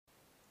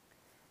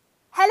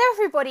Hello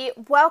everybody,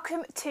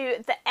 welcome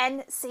to the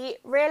NC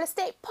Real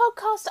Estate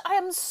Podcast. I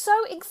am so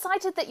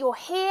excited that you're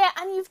here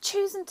and you've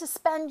chosen to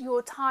spend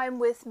your time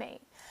with me.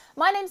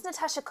 My name's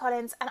Natasha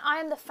Collins and I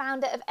am the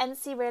founder of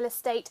NC Real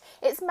Estate,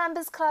 its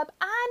members club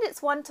and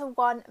its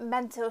one-to-one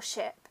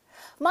mentorship.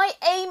 My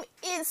aim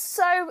is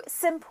so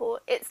simple.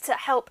 It's to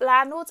help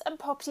landlords and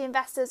property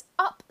investors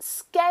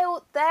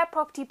upscale their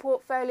property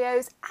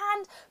portfolios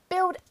and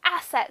build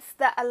assets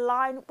that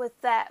align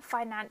with their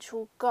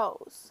financial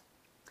goals.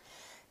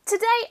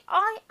 Today,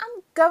 I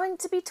am going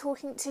to be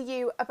talking to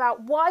you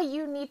about why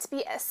you need to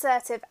be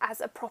assertive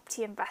as a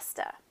property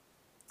investor.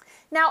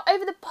 Now,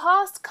 over the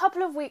past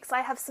couple of weeks,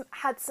 I have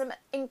had some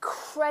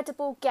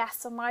incredible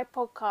guests on my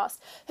podcast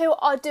who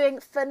are doing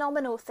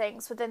phenomenal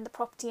things within the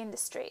property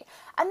industry.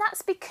 And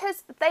that's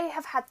because they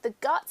have had the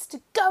guts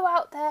to go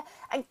out there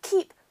and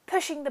keep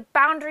pushing the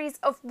boundaries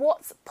of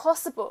what's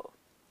possible.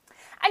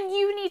 And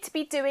you need to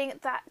be doing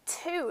that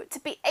too, to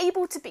be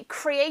able to be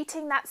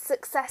creating that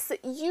success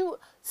that you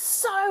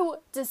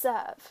so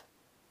deserve.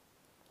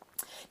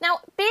 Now,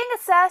 being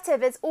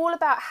assertive is all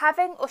about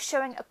having or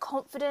showing a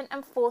confident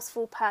and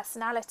forceful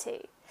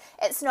personality.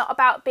 It's not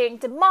about being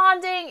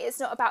demanding,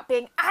 it's not about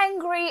being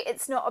angry,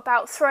 it's not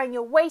about throwing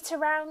your weight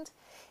around.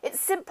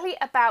 It's simply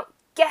about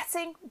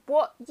getting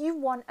what you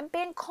want and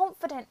being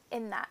confident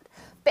in that,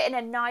 but in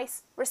a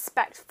nice,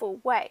 respectful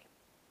way.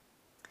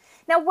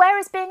 Now, where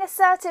is being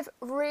assertive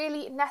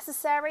really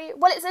necessary?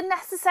 Well, it's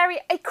necessary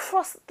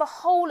across the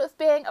whole of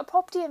being a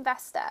property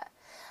investor.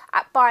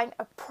 At buying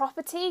a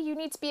property, you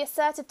need to be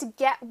assertive to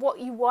get what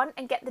you want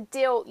and get the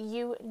deal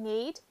you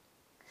need.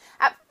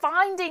 At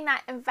finding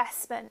that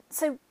investment,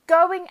 so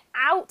going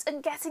out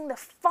and getting the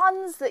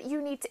funds that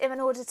you need in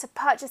order to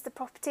purchase the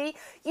property,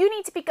 you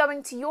need to be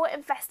going to your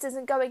investors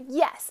and going,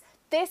 yes,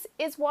 this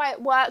is why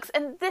it works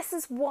and this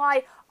is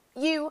why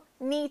you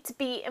need to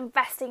be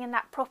investing in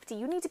that property.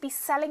 You need to be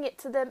selling it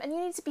to them and you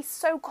need to be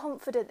so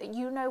confident that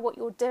you know what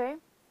you're doing.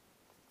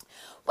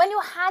 When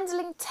you're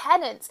handling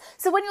tenants,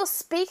 so when you're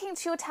speaking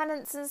to your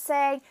tenants and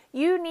saying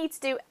you need to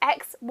do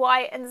X,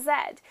 Y and Z,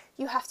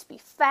 you have to be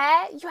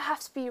fair, you have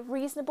to be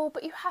reasonable,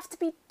 but you have to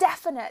be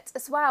definite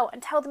as well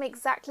and tell them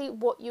exactly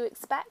what you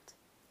expect.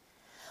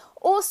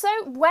 Also,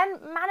 when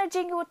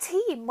managing your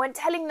team, when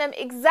telling them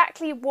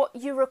exactly what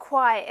you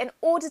require in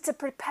order to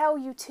propel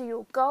you to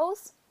your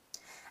goals.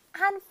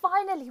 And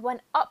finally,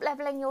 when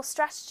up-leveling your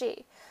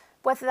strategy,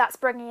 whether that's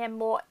bringing in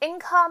more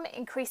income,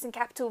 increasing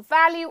capital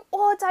value,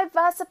 or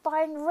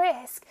diversifying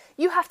risk,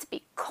 you have to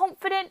be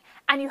confident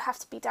and you have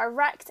to be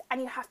direct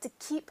and you have to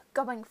keep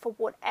going for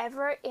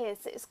whatever it is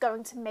that is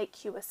going to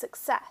make you a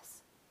success.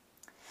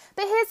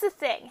 But here's the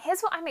thing, here's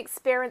what I'm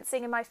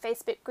experiencing in my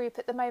Facebook group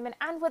at the moment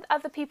and with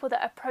other people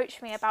that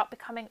approach me about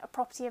becoming a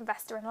property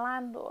investor and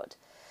landlord.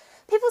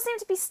 People seem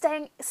to be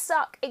staying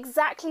stuck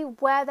exactly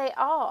where they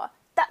are.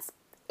 That's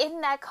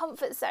in their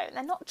comfort zone.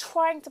 They're not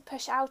trying to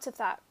push out of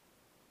that.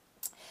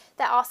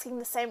 They're asking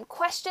the same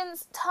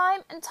questions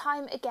time and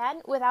time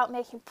again without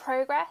making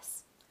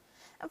progress.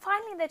 And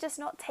finally, they're just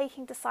not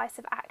taking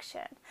decisive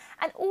action.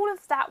 And all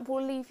of that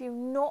will leave you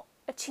not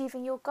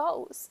achieving your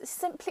goals,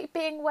 simply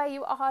being where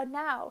you are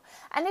now.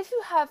 And if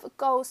you have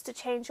goals to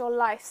change your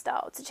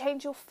lifestyle, to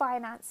change your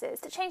finances,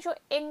 to change your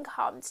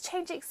income, to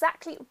change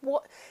exactly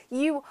what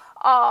you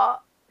are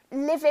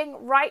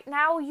living right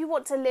now, you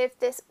want to live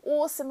this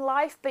awesome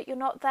life, but you're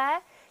not there,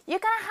 you're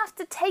going to have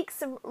to take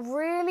some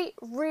really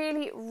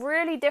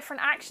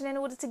different action in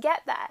order to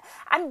get there.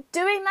 And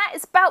doing that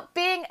is about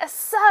being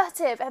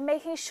assertive and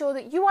making sure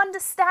that you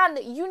understand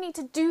that you need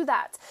to do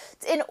that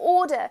in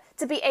order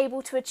to be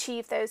able to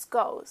achieve those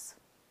goals.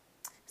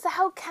 So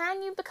how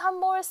can you become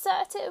more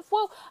assertive?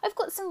 Well, I've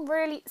got some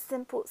really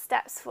simple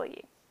steps for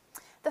you.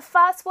 The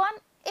first one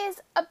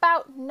is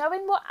about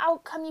knowing what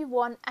outcome you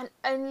want and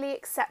only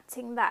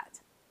accepting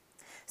that.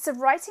 So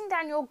writing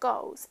down your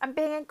goals and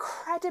being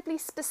incredibly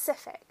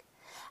specific.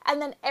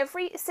 And then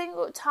every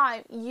single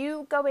time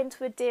you go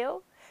into a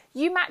deal,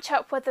 you match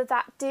up whether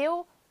that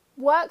deal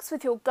works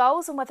with your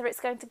goals and whether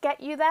it's going to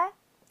get you there.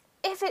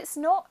 If it's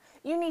not,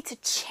 you need to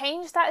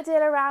change that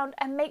deal around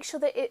and make sure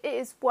that it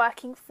is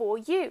working for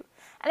you.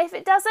 And if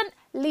it doesn't,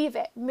 leave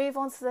it, move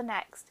on to the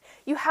next.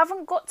 You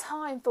haven't got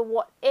time for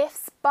what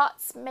ifs,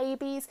 buts,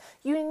 maybes.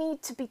 You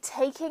need to be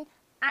taking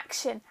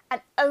action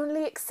and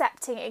only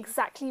accepting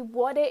exactly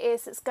what it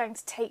is that's going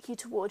to take you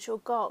towards your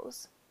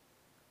goals.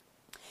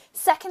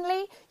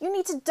 Secondly, you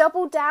need to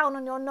double down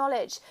on your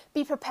knowledge.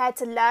 Be prepared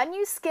to learn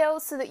new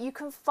skills so that you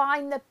can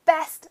find the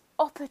best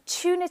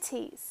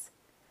opportunities.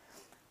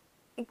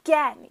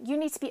 Again, you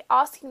need to be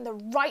asking the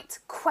right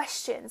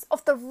questions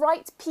of the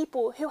right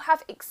people who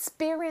have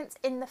experience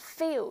in the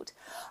field.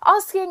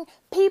 Asking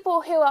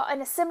people who are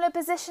in a similar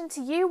position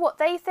to you what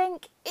they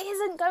think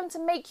isn't going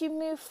to make you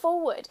move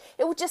forward.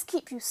 It will just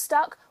keep you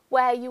stuck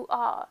where you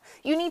are.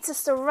 You need to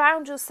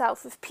surround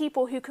yourself with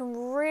people who can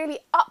really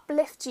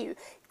uplift you,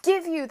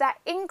 give you that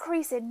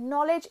increase in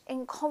knowledge,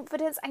 in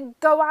confidence, and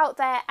go out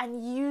there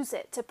and use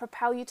it to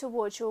propel you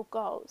towards your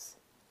goals.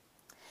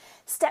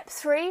 Step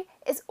 3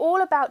 is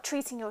all about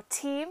treating your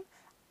team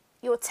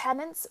your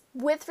tenants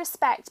with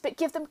respect, but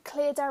give them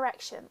clear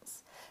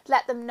directions.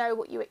 Let them know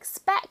what you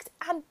expect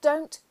and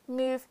don't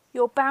move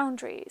your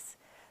boundaries.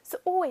 So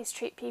always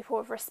treat people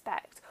with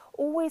respect.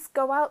 Always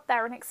go out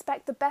there and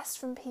expect the best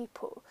from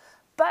people.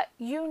 But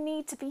you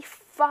need to be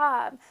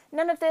firm.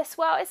 None of this,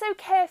 well, it's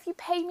okay if you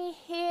pay me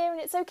here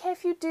and it's okay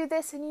if you do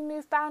this and you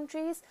move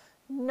boundaries.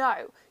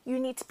 No, you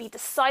need to be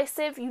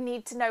decisive. You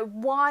need to know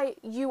why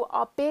you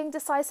are being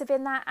decisive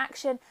in that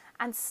action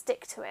and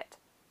stick to it.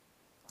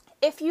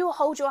 If you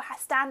hold your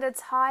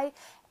standards high,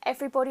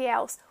 everybody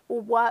else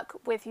will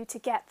work with you to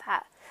get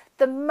that.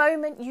 The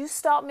moment you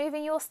start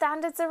moving your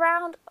standards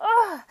around,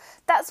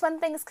 that's when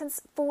things can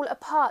fall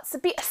apart. So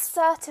be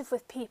assertive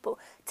with people.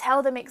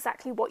 Tell them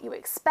exactly what you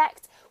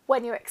expect,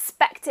 when you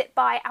expect it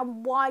by,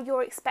 and why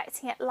you're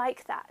expecting it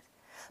like that.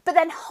 But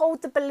then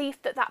hold the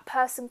belief that that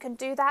person can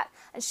do that,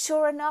 and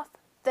sure enough,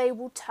 they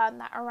will turn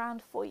that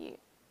around for you.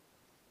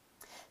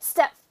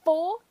 Step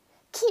 4,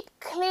 keep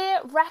clear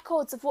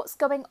records of what's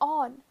going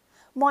on.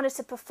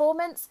 Monitor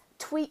performance,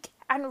 tweak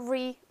and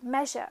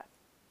re-measure.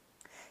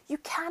 You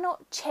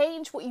cannot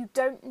change what you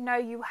don't know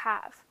you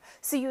have.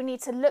 So you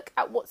need to look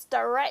at what's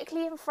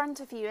directly in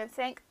front of you and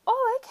think,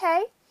 oh,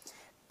 okay,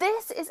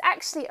 this is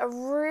actually a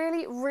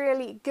really,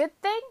 really good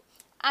thing.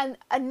 And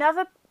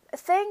another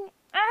thing,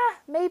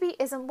 maybe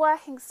isn't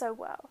working so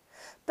well.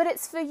 But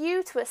it's for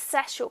you to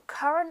assess your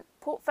current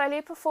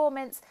portfolio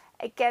performance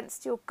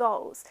against your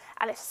goals.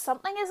 And if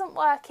something isn't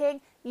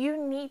working, you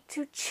need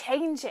to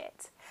change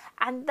it.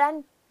 And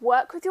then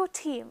work with your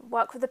team,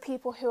 work with the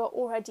people who are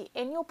already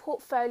in your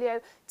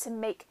portfolio to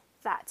make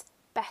that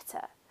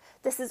better.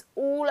 This is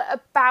all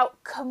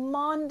about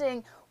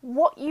commanding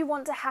what you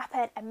want to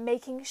happen and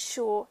making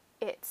sure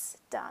it's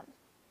done.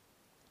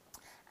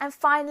 And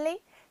finally,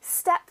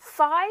 step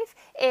 5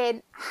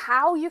 in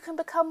how you can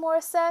become more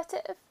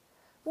assertive.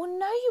 Well,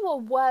 know you are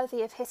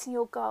worthy of hitting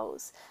your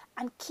goals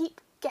and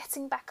keep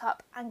getting back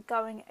up and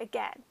going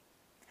again.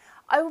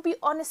 I will be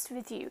honest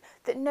with you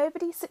that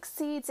nobody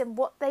succeeds in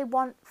what they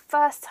want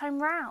first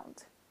time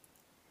round.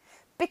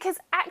 Because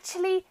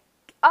actually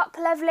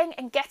up-leveling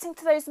and getting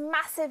to those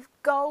massive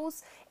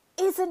goals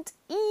isn't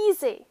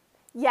easy.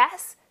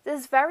 Yes,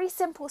 there's very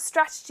simple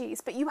strategies,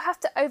 but you have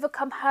to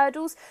overcome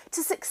hurdles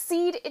to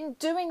succeed in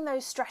doing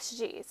those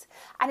strategies.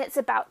 And it's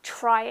about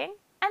trying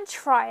and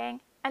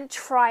trying and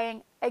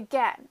trying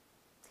again.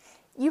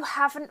 You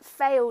haven't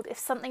failed if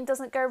something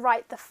doesn't go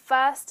right the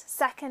first,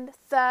 second,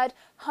 third,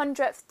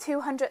 100th,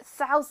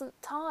 200,000th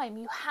time.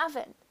 You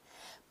haven't.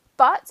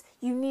 But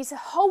you need to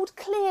hold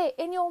clear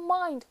in your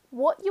mind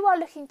what you are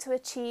looking to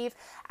achieve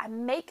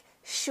and make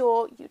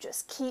sure you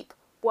just keep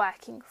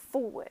working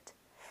forward.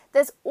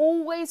 There's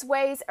always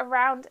ways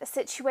around a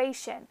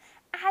situation,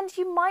 and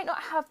you might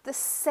not have the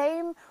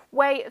same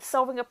way of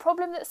solving a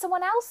problem that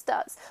someone else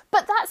does,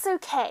 but that's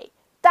okay.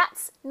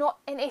 That's not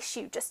an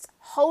issue. Just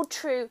hold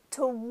true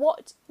to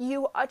what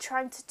you are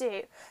trying to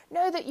do.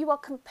 Know that you are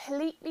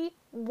completely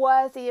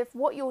worthy of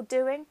what you're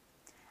doing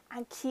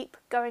and keep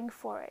going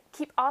for it.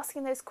 Keep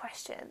asking those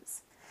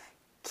questions.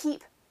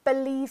 Keep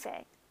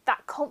believing.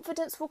 That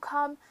confidence will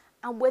come,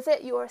 and with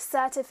it your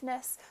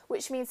assertiveness,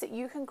 which means that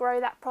you can grow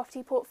that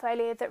property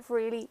portfolio that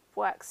really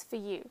works for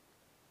you.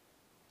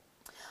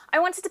 I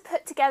wanted to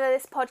put together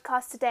this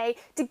podcast today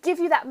to give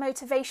you that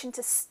motivation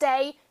to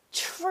stay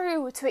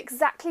true to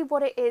exactly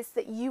what it is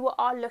that you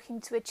are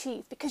looking to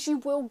achieve, because you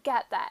will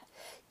get there.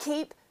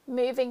 Keep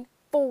moving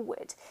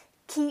forward.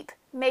 Keep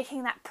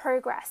making that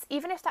progress,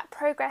 even if that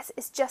progress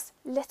is just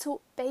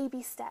little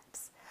baby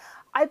steps.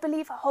 I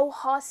believe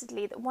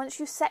wholeheartedly that once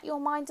you set your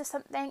mind to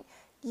something,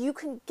 you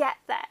can get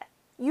there.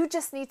 You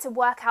just need to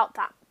work out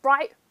that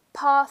right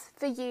path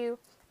for you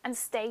and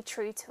stay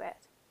true to it.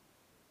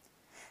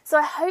 So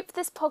I hope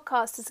this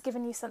podcast has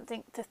given you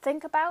something to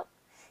think about.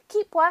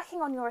 Keep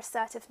working on your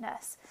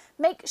assertiveness.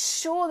 Make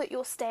sure that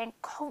you're staying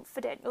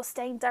confident, you're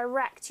staying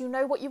direct, you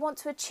know what you want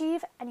to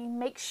achieve, and you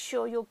make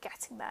sure you're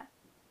getting there.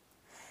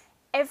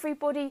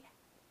 Everybody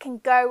can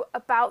go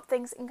about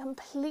things in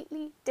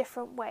completely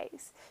different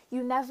ways.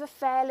 You never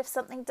fail if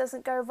something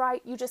doesn't go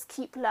right, you just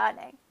keep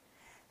learning.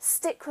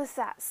 Stick with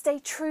that, stay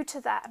true to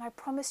that, and I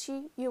promise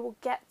you, you will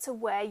get to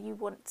where you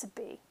want to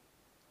be.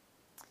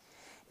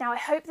 Now, I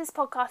hope this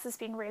podcast has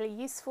been really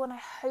useful, and I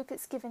hope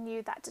it's given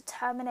you that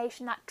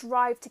determination, that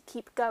drive to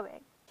keep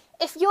going.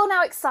 If you're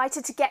now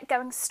excited to get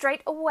going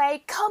straight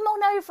away, come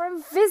on over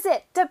and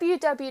visit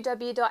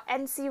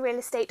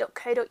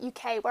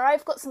www.ncrealestate.co.uk, where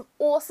I've got some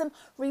awesome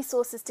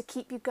resources to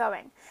keep you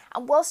going.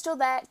 And whilst you're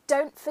there,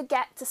 don't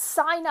forget to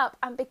sign up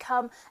and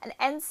become an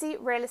NC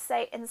Real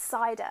Estate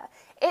Insider.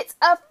 It's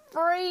a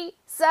free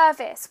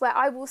service where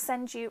I will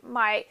send you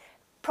my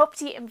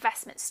property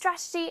investment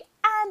strategy,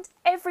 and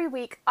every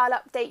week I'll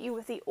update you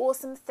with the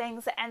awesome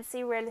things that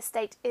NC Real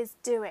Estate is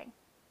doing.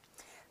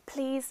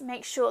 Please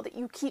make sure that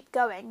you keep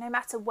going. No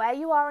matter where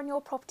you are on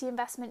your property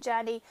investment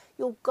journey,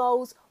 your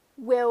goals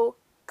will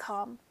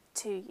come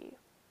to you.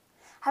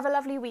 Have a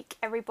lovely week,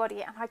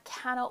 everybody, and I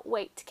cannot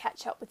wait to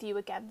catch up with you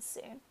again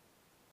soon.